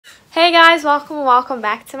Hey guys, welcome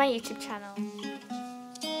back to my YouTube channel.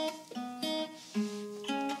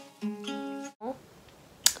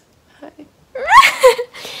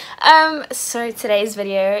 So today's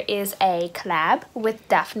video is a collab with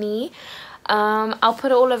Daphne. I'll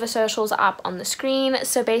put all of the socials up on the screen.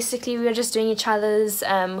 So basically we were just doing each other's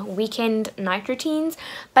weekend night routines,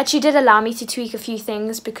 but she did allow me to tweak a few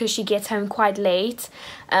things because she gets home quite late.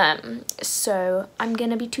 So I'm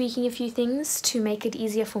gonna be tweaking a few things to make it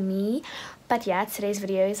easier for me. But yeah, today's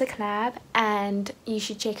video is a collab and you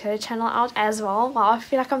should check her channel out as well. Wow, I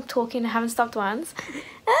feel like I'm talking, I haven't stopped once.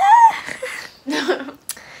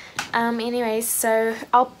 Anyways, so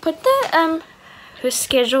I'll put the her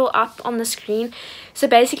schedule up on the screen. So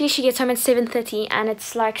basically she gets home at 7:30 and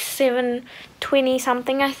it's like 7:20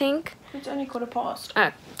 something, I think. It's only 15:15.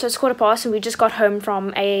 Oh, so it's 15:15 and we just got home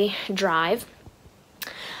from a drive.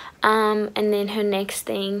 And then her next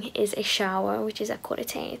thing is a shower, which is at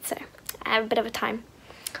 7:45, so I have a bit of a time.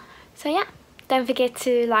 So yeah, don't forget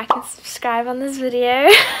to like and subscribe on this video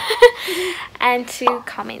and to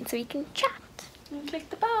comment so we can chat. And click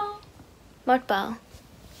the bell. What bell?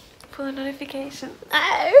 For the notification.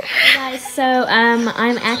 Oh. Guys, so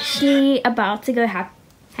I'm actually about to go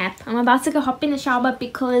I'm about to go hop in the shower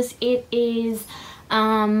because it is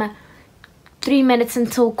 3 minutes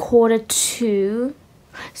until 1:45.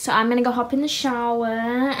 So I'm gonna go hop in the shower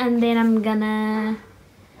and then I'm gonna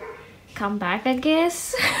come back, I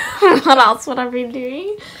guess. What else would I be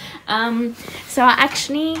doing? So I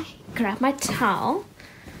actually grab my towel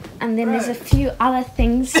and then there's a few other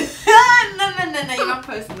things. No, you're not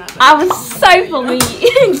posting that. I was so funny.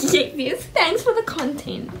 Yes, thanks for the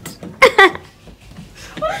content.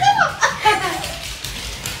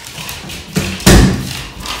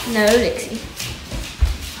 No, Lexi.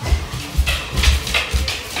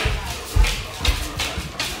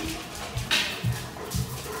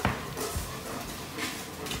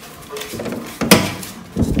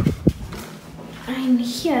 And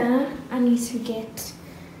here I need to get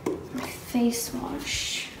my face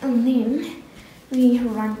wash and then we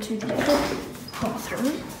run to the other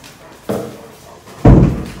bathroom.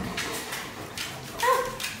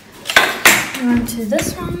 Run to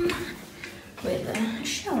this one where the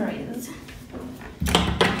shower is.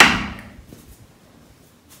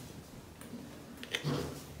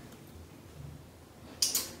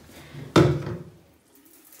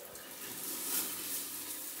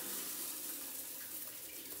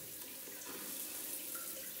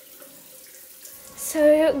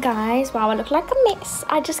 So guys, wow, I look like a mess.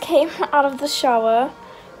 I just came out of the shower.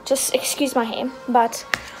 Just excuse my hair, but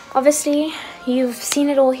obviously you've seen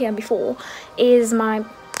it all here before. Is my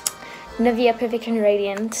Nivea Perfect and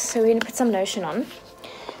Radiant. So we're gonna put some lotion on.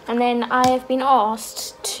 And then I have been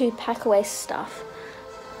asked to pack away stuff.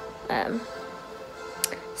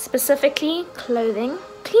 Specifically clothing,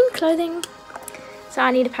 clean clothing. So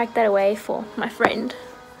I need to pack that away for my friend.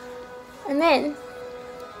 And then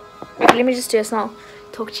okay, let me just do this and I'll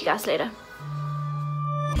talk to you guys later.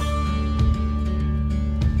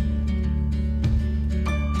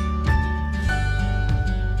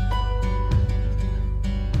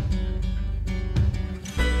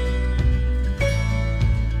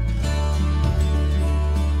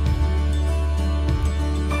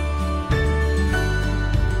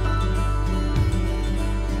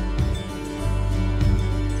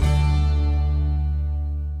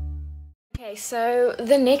 So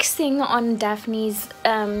the next thing on Daphne's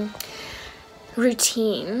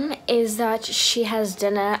routine is that she has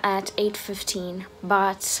dinner at 8:15,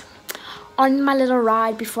 but on my little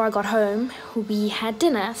ride before I got home we had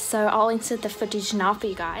dinner, so I'll insert the footage now for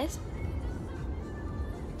you guys.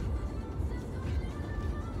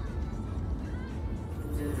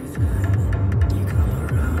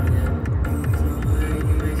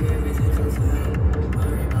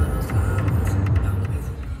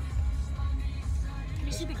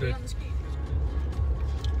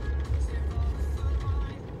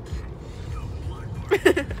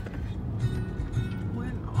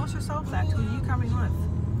 Ask yourself that. Who are you coming with?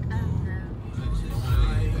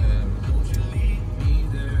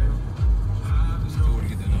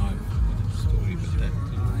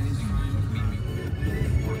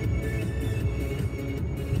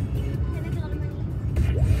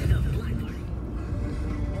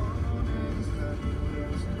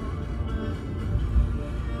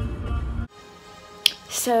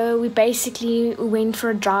 So we basically went for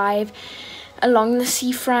a drive along the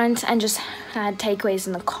seafront and just had takeaways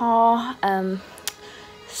in the car.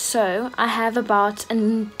 So I have about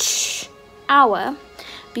an hour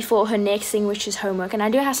before her next thing, which is homework, and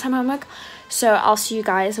I do have some homework, so I'll see you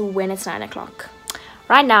guys when it's 9 o'clock.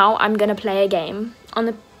 Right now I'm gonna play a game. on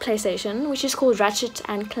the PlayStation, which is called Ratchet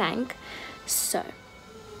and Clank.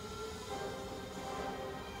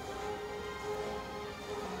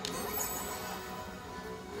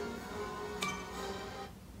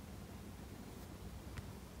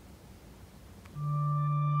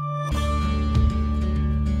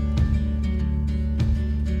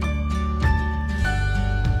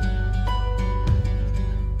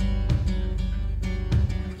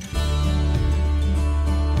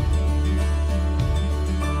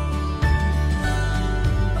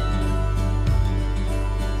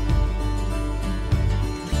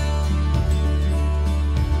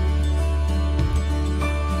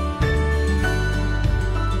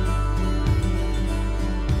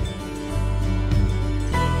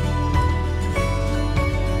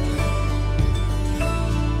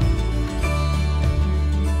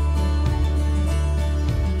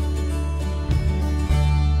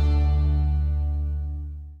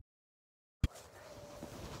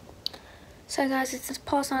 So guys, it's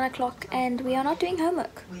past 9 o'clock and we are not doing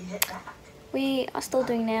homework. We are still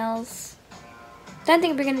doing nails. Don't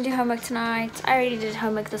think we're gonna do homework tonight. I already did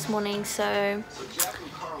homework this morning, so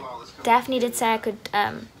Daphne did say I could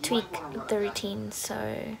tweak the routine, so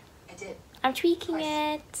I'm tweaking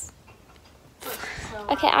it.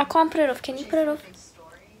 Okay, I can't put it off. Can you put it off?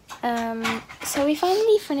 So we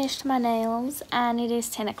finally finished my nails and it is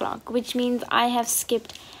 10 o'clock, which means I have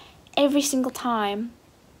skipped every single time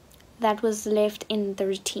that was left in the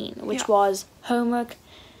routine, which was homework,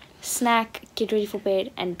 snack, get ready for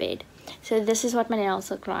bed, and bed. So this is what my nails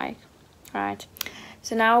look like, right?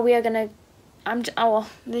 So now we are gonna,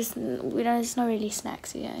 there's not really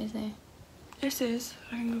snacks here, is there? This is,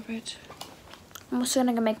 I can move it. I'm also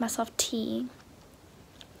gonna go make myself tea,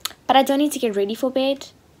 but I don't need to get ready for bed.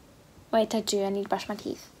 Wait, I do. I need to brush my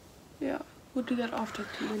teeth. Yeah, we'll do that after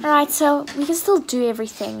tea. Alright, so we can still do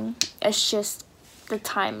everything. It's just the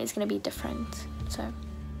time is going to be different, so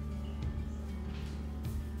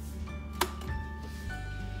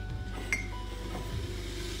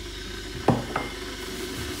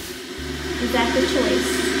is that the choice?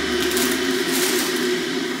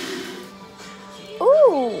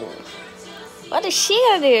 Ooh, what is she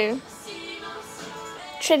gonna do?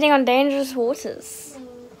 Treading on dangerous waters.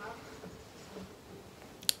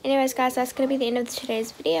 Anyways guys, that's gonna be the end of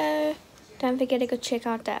today's video. Don't forget to go check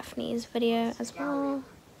out Daphne's video as well.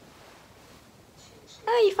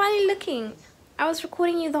 Oh, you're finally looking. I was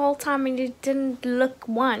recording you the whole time and you didn't look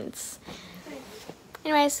once.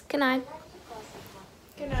 Anyways, good night.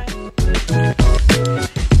 Good night.